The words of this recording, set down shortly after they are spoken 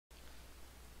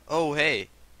Oh, hey.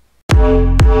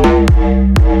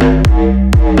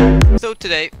 So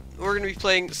today, we're going to be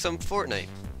playing some Fortnite.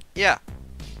 Yeah.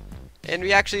 And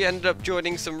we actually ended up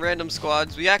joining some random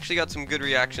squads. We actually got some good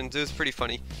reactions. It was pretty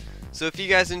funny. So if you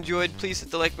guys enjoyed, please hit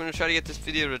the like button. Try to get this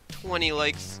video to 20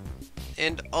 likes.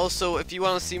 And also, if you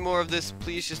want to see more of this,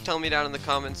 please just tell me down in the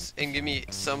comments and give me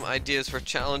some ideas for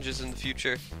challenges in the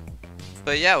future.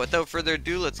 But yeah, without further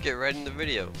ado, let's get right in the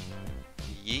video.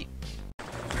 Yeet.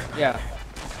 Yeah.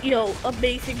 Yo,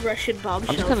 amazing Russian bombshells.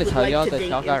 I'm just gonna tell like y'all to that date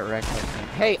y'all you. got wrecked.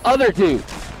 Hey, other dude!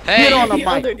 Hey! Get on the The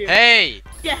other mic! dude. Hey!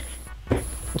 Yeah.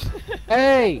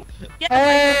 Hey! Get a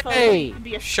microphone. Hey! You can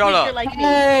be a Shut speaker up. Like me.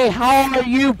 Hey, how are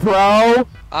you, bro?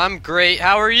 I'm great.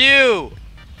 How are you?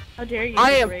 How dare you?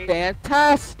 I be am great.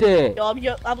 fantastic!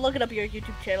 Yo, I'm looking up your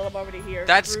YouTube channel. I'm already here.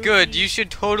 That's Ruby. good. You should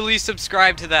totally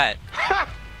subscribe to that.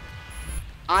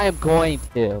 I am going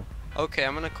to. Okay,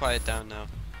 I'm gonna quiet down now.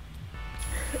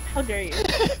 How dare you?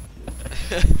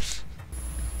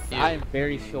 I am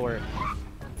very short.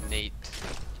 Nate.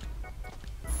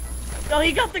 Oh,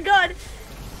 he got the gun.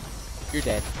 You're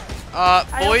dead. I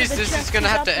Boys, opened the this is chest, gonna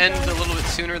he have got to the end gun. a little bit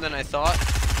sooner than I thought.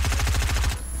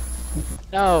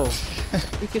 No.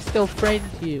 We can still friend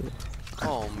you.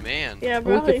 Oh man. Yeah, We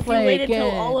bro. could If you play wait until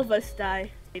again. all of us die.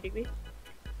 Kidding me?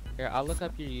 Here, I'll look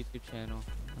up your YouTube channel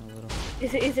in a little.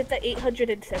 Is it the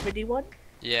 871?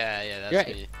 Yeah, that's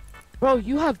You're- me. Bro,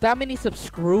 you have that many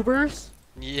subscribers?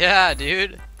 Yeah,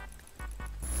 dude.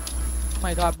 Oh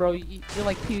my god, bro, you're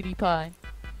like PewDiePie.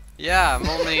 Yeah, I'm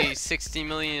only 60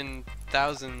 million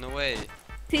thousand away.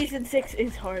 Season 6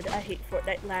 is hard. I hate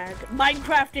Fortnite lag.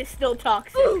 Minecraft is still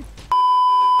toxic.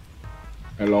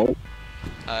 Hello?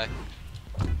 Hi.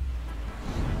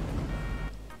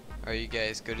 Are you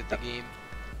guys good at the game?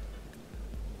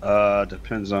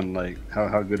 Depends on like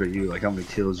how good are you? Like how many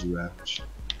kills you average?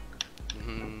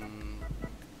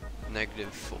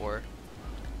 -4.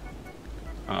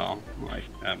 Oh, like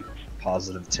I'm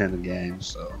positive 10 a game,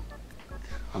 so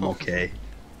I'm okay.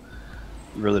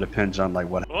 Really depends on like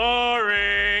what.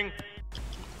 Boring.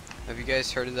 Have you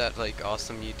guys heard of that like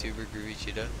awesome YouTuber Groovy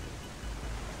Cheetah?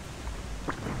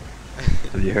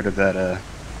 Have you heard of that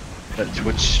that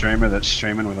Twitch streamer that's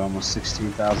streaming with almost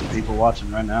 16,000 people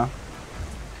watching right now?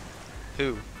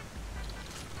 Who?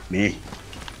 Me.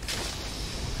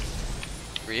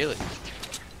 Really?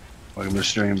 Welcome to the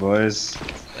stream, boys.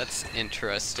 That's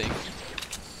interesting.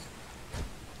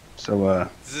 So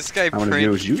Is this guy how many print?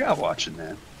 viewers you got watching,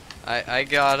 man? I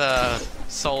got a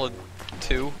solid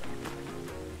 2.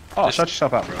 Oh, Just- shut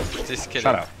yourself out, bro. Just kidding.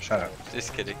 Shut up. Shut up.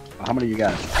 Just kidding. How many you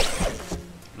got?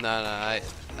 No,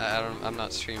 I'm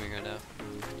not streaming right now.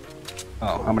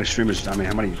 Oh, how many streamers? I mean,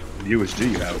 how many viewers do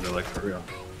you have? They're like for real.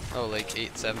 Oh, like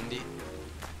 870.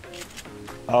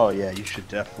 Oh yeah, you should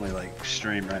definitely like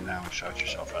stream right now and shout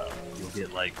yourself out. You'll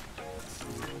get like.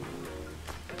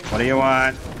 What do you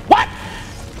want? I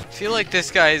feel like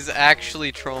this guy is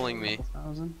actually trolling me.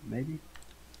 1,000 maybe.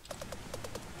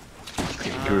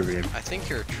 I think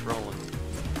you're trolling.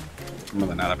 More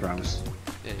than that, I promise.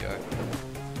 Yeah, you are.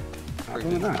 I'm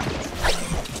really not.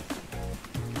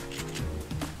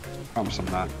 Promise I'm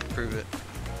not. Prove it.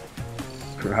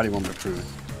 How do you want me to prove it?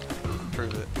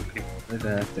 Prove it.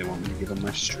 They want me to give them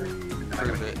my stream. And I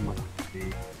Prove gotta it. give them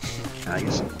my I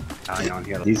guess I'm on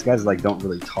here. These guys like don't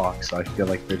really talk, so I feel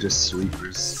like they're just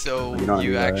sweepers. So You know what I you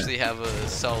mean by that? actually have a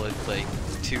solid like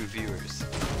 2 viewers.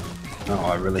 No,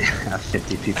 I really have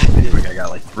 50 people viewing. I got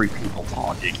like 3 people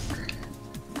talking.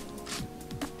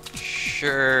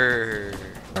 Sure.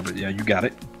 Oh, but yeah, you got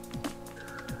it.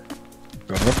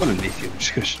 Go up underneath you.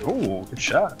 Oh, good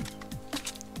shot.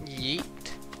 Yeet.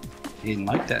 He didn't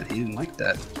like that. He didn't like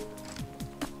that.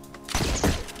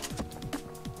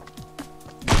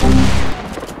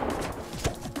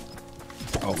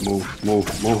 Oh,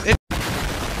 move.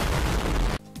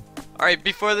 Alright,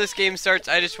 before this game starts,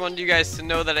 I just wanted you guys to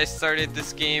know that I started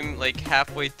this game like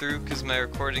halfway through because my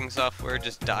recording software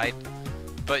just died.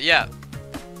 But yeah,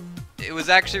 it was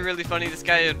actually really funny. This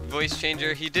guy had voice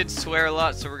changer. He did swear a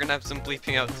lot, so we're gonna have some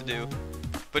bleeping out to do.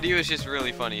 But he was just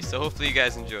really funny, so hopefully you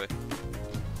guys enjoy.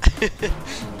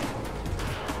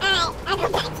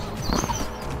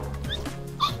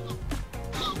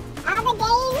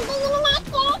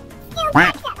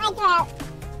 What?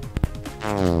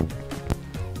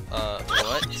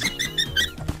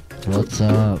 What's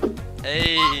up?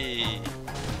 Hey!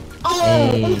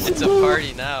 Hey. It's a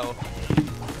party now.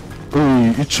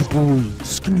 Hey, it's your boy,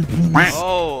 Skinny Beans.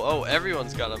 Oh,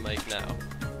 everyone's got a mic now.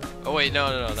 Oh wait,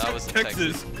 no, that was in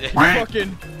Texas. Yeah.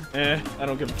 Fucking, I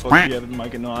don't give a fuck if you have a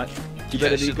mic or not. You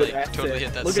better be should good like at totally it.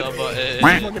 hit that Look sub at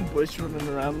button. fucking Bush running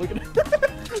around. Look at him. Look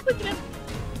at him.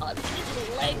 Oh, look at his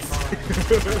little legs.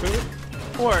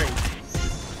 Worry.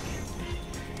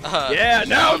 Yeah,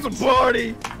 now it's a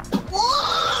party.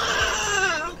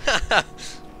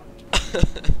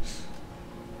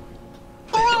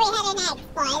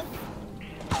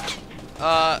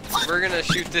 We're gonna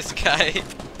shoot this guy.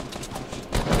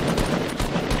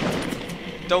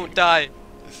 Don't die.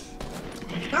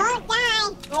 I won't die.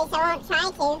 At least I won't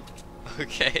try to.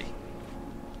 Okay.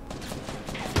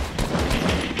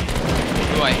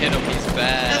 Ooh, I hit him. He's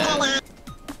bad.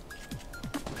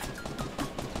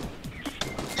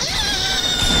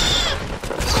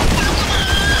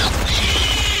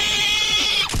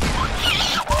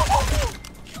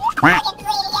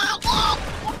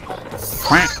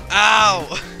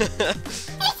 Ow!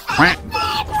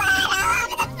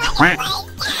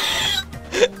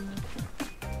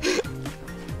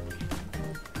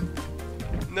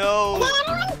 No!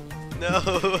 No!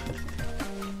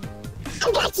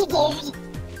 I got you, dude.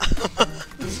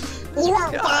 You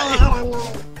won't die out on me.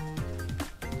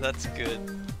 That's good.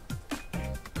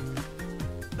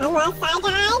 Unless I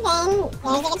die, then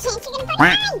there's a chance you're gonna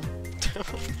die. Say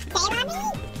it on me.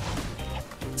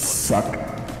 Suck.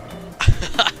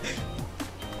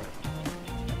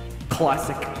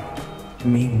 Classic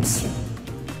memes.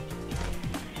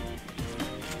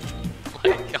 Oh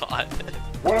my god.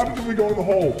 What happens if we go in the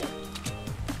hole?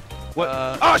 What?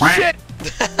 Oh shit!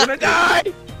 I'm gonna die!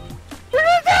 We're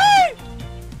gonna die!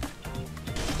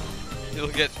 You'll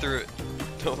get through it.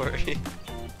 Don't worry.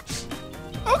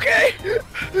 Okay!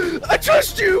 I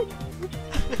trust you!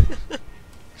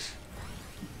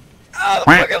 Ah,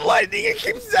 the fucking lightning, it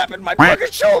keeps zapping my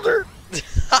fucking shoulder!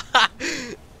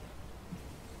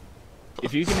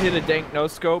 If you can hit a dank no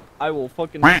scope, I will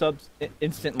fucking sub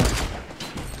instantly.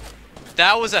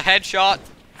 That was a headshot.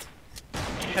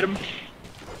 Hit him.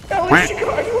 At least you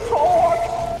got you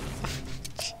talk!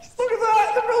 Look at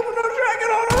that! The building no dragon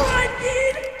on the right,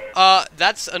 kid!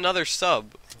 That's another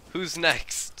sub. Who's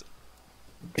next?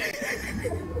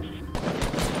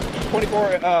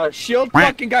 24, shield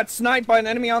fucking got sniped by an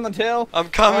enemy on the tail. I'm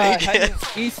coming. Heading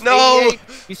east No! 88.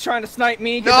 He's trying to snipe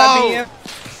me. Get No! that BM.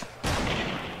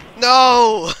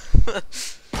 No!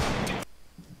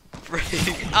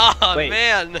 Freak. Ah, Wait.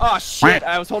 man. Oh shit,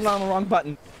 I was holding on the wrong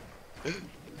button.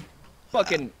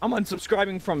 Fucking, I'm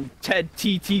unsubscribing from TED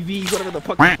TTV, whatever the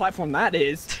fucking platform that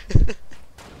is.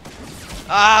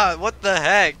 Ah, what the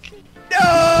heck? No!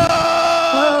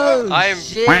 I'm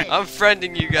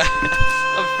friending you guys.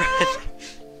 I'm friending.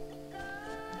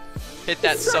 Hit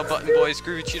that sub button, boys.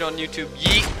 Groovy Cheat on YouTube.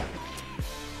 Yeet.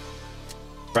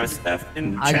 Press F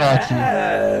in I got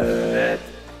chat.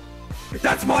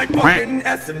 That's my fucking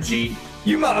SMG,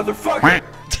 you motherfucker!